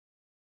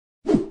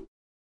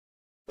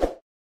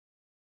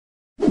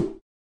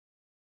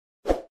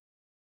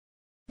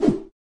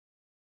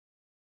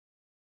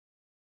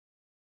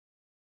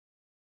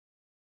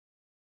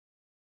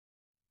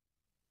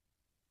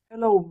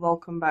Hello,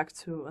 welcome back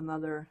to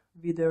another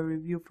video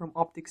review from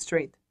Optics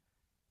Trade.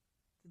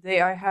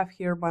 Today I have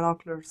here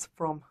binoculars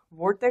from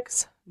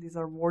Vortex. These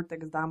are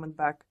Vortex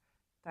Diamondback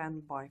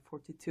 10 by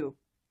 42.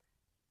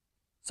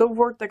 So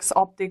Vortex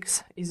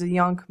Optics is a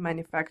young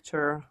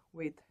manufacturer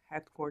with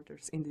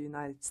headquarters in the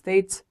United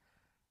States.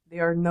 They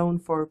are known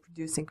for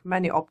producing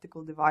many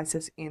optical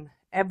devices in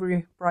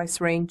every price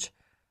range.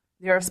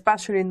 They are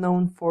especially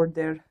known for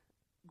their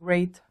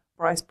great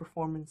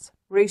price-performance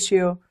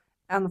ratio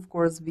and of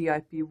course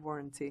VIP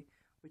warranty,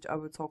 which I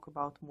will talk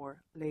about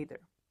more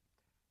later.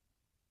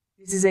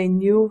 This is a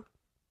new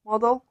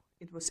model.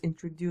 It was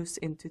introduced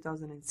in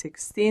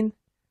 2016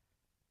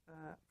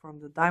 from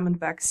the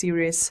Diamondback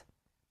series.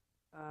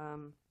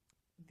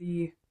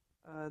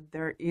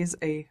 There is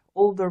a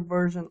older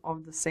version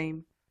of the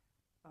same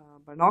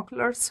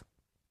binoculars.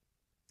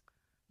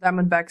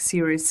 Diamondback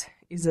series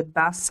is a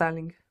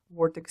best-selling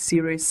Vortex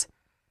series.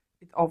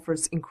 It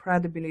offers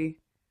incredibly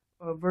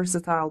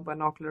versatile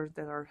binoculars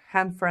that are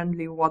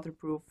hand-friendly,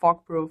 waterproof,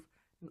 fog-proof,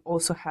 and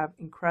also have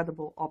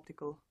incredible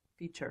optical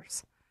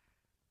features.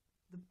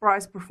 The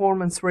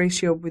price-performance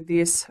ratio with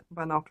these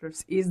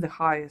binoculars is the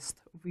highest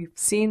we've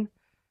seen.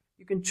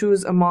 You can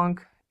choose among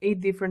 8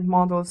 different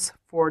models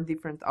for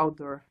different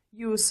outdoor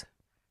use,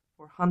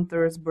 for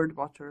hunters,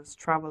 birdwatchers,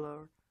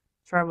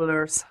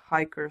 travelers,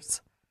 hikers,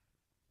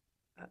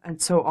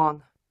 and so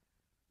on.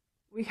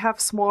 We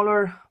have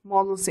smaller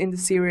models in the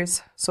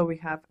series, so we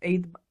have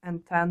 8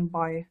 and 10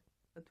 by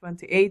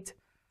 28,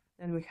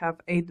 then we have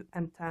 8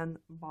 and 10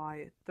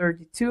 by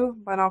 32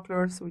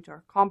 binoculars, which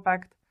are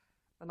compact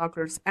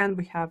binoculars, and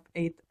we have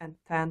 8 and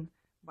 10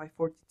 by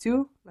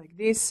 42, like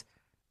this,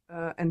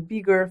 and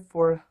bigger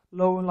for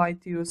low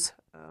light use,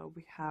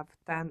 we have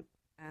 10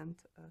 and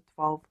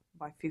 12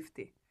 by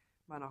 50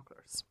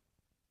 binoculars.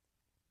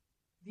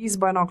 These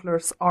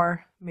binoculars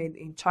are made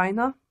in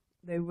China.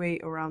 They weigh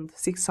around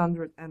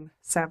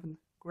 607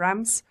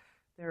 grams.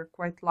 They're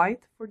quite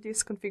light for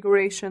this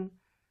configuration.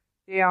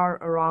 They are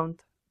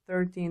around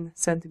 13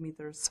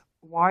 centimeters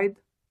wide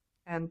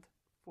and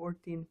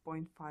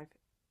 14.5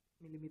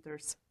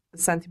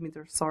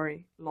 centimeters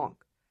long.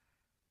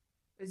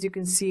 As you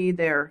can see,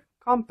 they're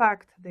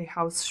compact. They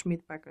house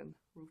Schmidt-Beck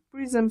roof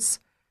prisms.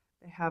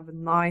 They have a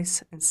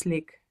nice and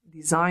sleek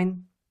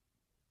design.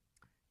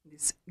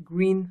 This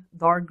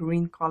dark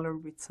green color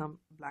with some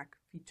black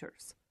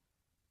features.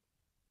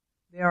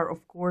 They are,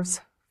 of course,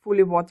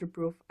 fully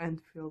waterproof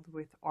and filled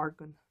with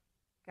argon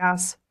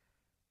gas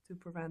to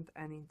prevent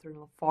any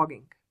internal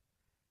fogging.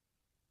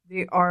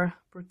 They are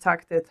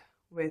protected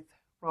with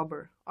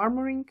rubber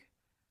armoring,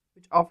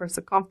 which offers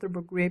a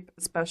comfortable grip,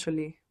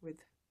 especially with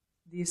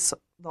these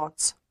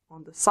dots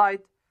on the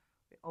side.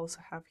 We also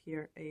have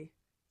here a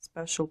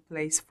special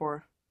place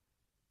for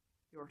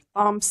your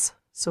thumbs,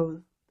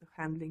 so the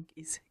handling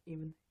is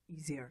even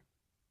easier.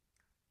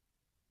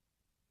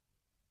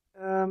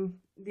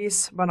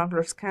 These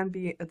binoculars can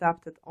be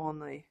adapted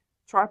on a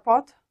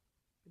tripod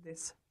with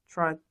this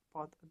tripod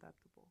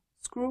adaptable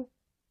screw.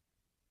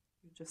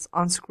 You just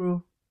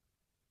unscrew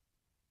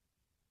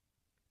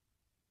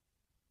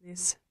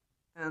this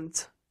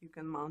and you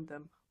can mount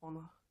them on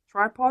a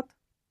tripod.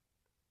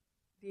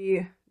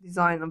 The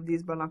design of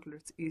these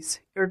binoculars is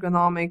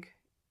ergonomic.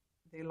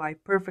 They lie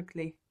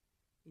perfectly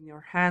in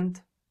your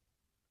hand.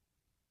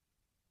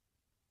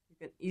 You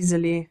can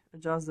easily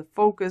adjust the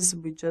focus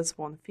with just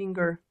one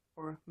finger,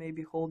 or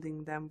maybe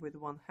holding them with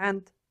one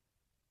hand.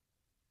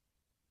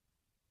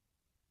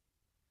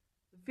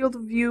 The field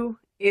of view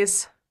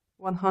is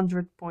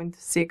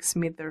 100.6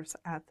 meters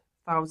at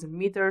 1000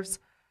 meters.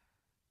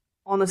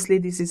 Honestly,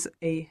 this is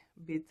a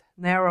bit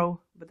narrow,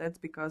 but that's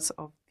because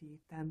of the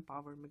 10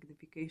 power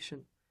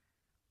magnification.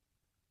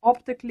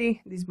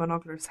 Optically, these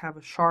binoculars have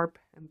a sharp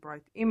and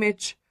bright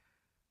image.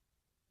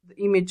 The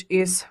image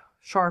is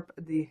sharp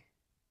at the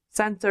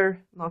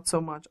center, not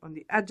so much on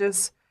the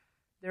edges.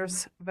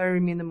 There's very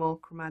minimal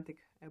chromatic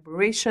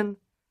aberration,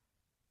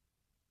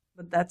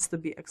 but that's to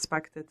be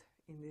expected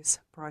in this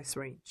price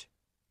range.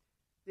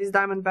 This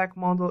Diamondback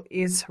model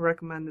is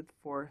recommended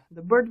for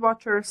the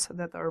birdwatchers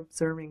that are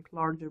observing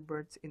larger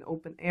birds in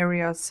open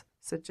areas,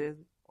 such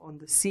as on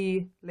the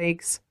sea,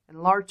 lakes,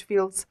 and large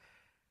fields.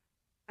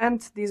 And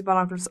these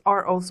binoculars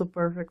are also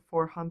perfect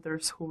for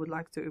hunters who would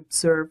like to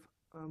observe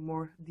a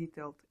more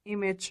detailed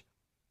image.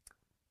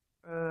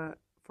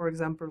 For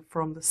example,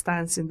 from the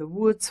stands in the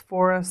woods,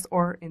 forest,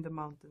 or in the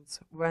mountains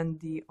when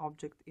the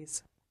object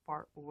is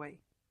far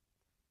away.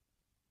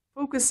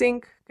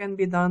 Focusing can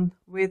be done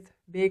with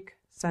big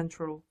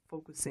central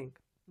focusing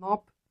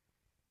knob.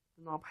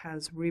 The knob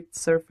has ribbed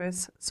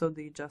surface, so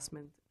the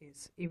adjustment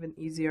is even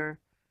easier.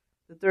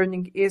 The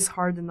turning is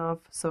hard enough,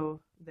 so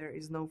there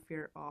is no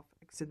fear of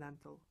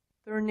accidental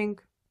turning.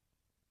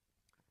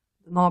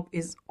 The knob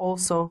is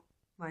also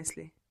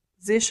nicely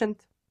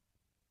positioned.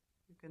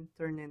 You can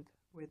turn it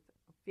with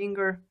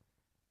finger.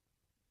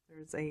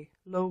 There's a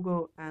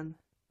logo and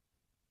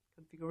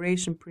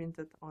configuration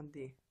printed on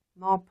the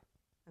knob,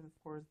 and of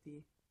course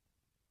the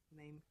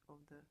name of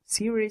the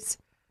series.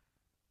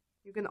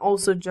 You can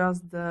also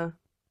adjust the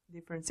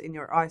difference in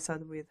your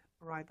eyesight with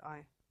right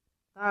eye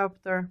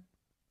diopter.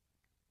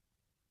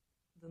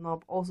 The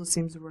knob also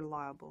seems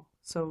reliable,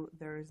 so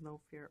there is no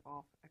fear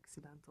of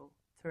accidental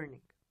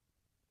turning.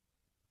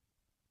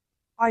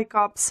 Eye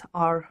cups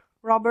are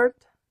rubbered.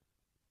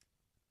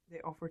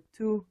 They offer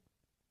two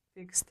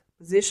fixed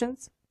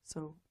positions,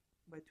 so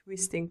by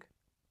twisting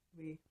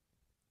we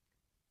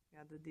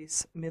gather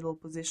this middle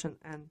position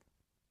and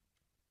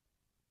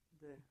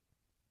the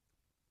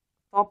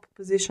top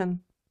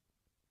position.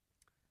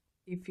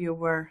 If you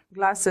wear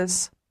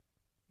glasses,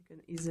 you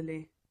can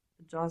easily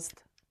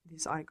adjust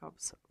these eye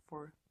cups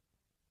for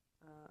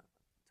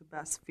to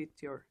best fit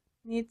your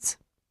needs.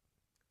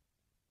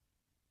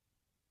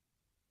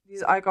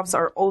 These eye cups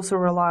are also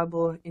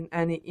reliable in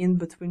any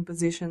in-between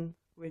position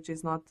which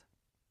is not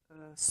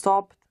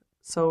stopped,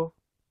 so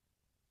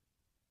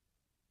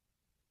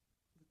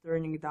the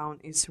turning down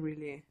is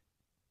really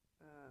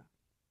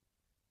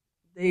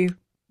they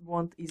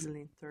won't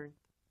easily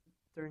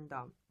turn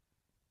down.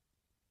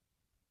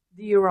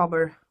 The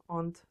rubber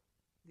on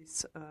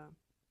these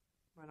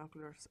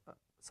binoculars,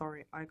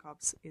 eye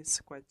cups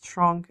is quite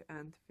strong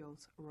and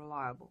feels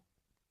reliable.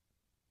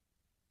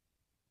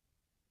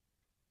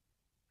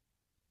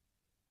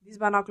 These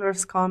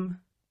binoculars come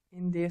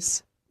in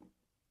this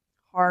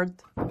hard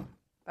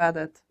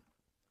padded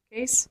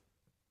case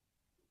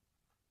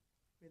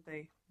with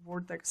a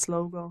Vortex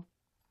logo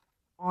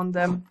on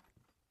them.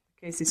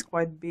 The case is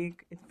quite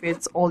big. It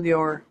fits all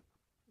your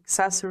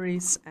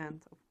accessories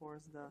and of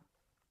course the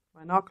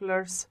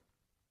binoculars.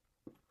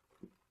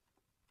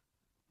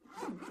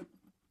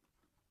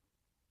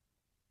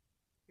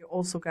 You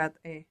also get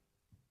a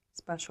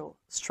special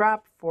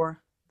strap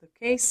for the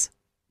case,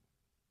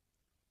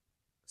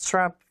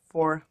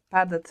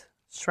 padded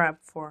strap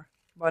for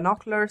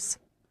binoculars,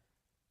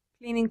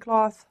 cleaning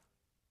cloth,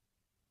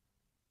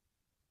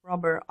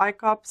 rubber eye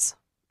cups,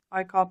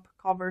 eye cup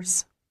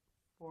covers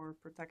for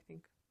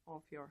protecting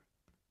of your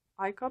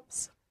eye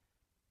cups.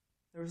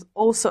 There's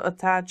also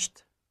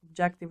attached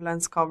objective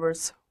lens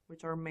covers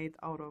which are made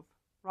out of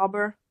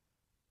rubber.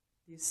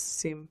 These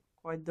seem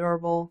quite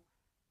durable.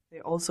 They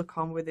also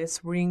come with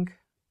this ring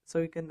so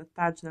you can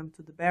attach them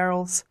to the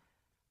barrels,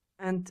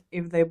 and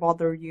if they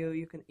bother you,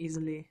 you can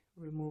easily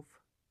remove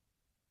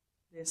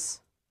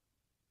this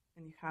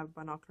and you have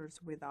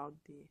binoculars without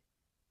the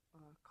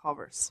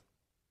covers.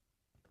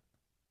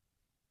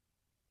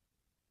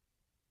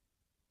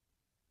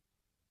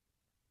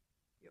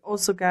 You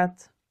also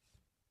get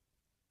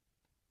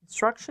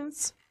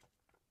instructions.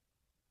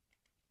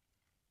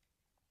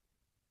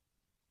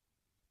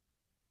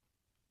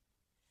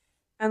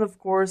 And of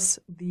course,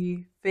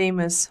 the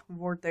famous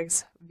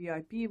Vortex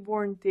VIP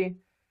warranty,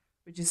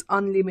 which is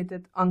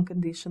unlimited,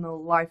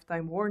 unconditional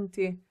lifetime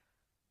warranty.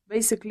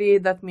 Basically,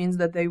 that means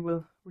that they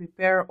will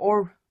repair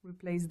or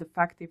replace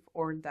defective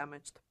or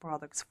damaged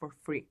products for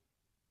free.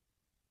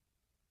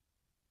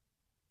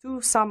 To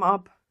sum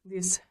up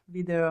this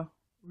video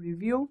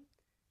review,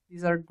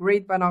 these are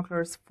great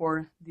binoculars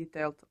for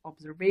detailed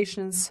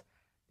observations.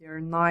 They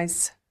are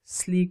nice,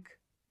 sleek,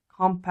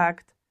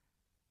 compact,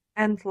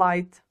 and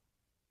light.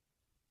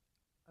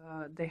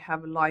 They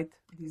have a light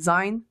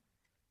design.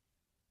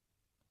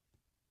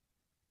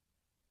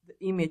 The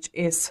image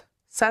is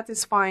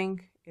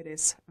satisfying, it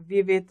is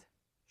vivid,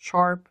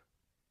 sharp,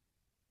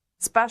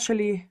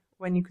 especially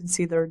when you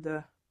consider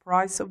the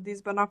price of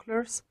these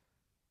binoculars.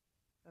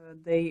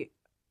 They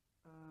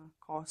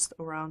cost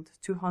around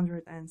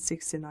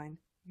 269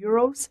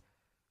 euros.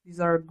 These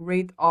are a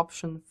great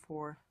option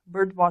for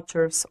bird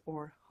watchers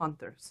or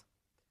hunters.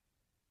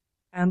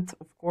 And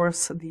of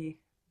course, the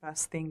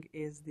best thing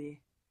is the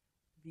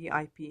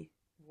VIP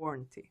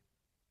warranty.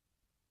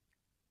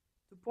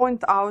 To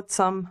point out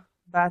some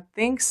bad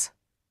things,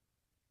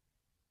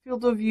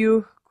 field of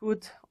view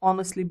could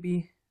honestly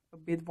be a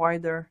bit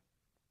wider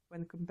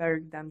when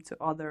comparing them to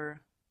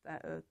other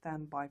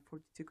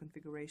 10x42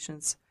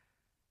 configurations.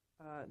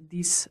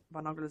 These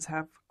binoculars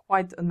have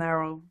quite a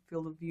narrow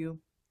field of view.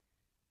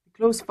 The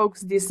close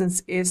focus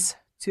distance is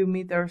 2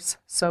 meters,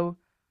 so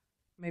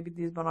maybe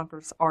these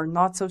binoculars are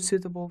not so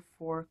suitable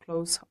for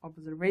close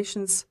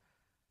observations.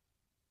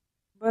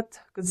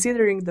 But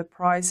considering the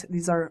price,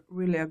 these are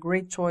really a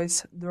great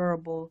choice,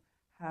 durable,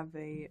 have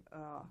a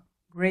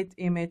great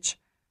image.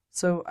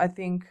 So I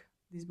think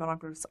these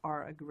binoculars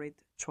are a great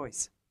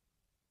choice.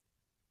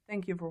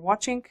 Thank you for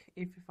watching.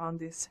 If you found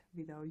this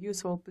video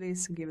useful,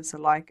 please give us a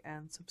like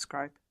and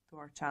subscribe to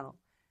our channel.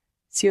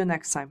 See you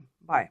next time.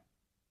 Bye.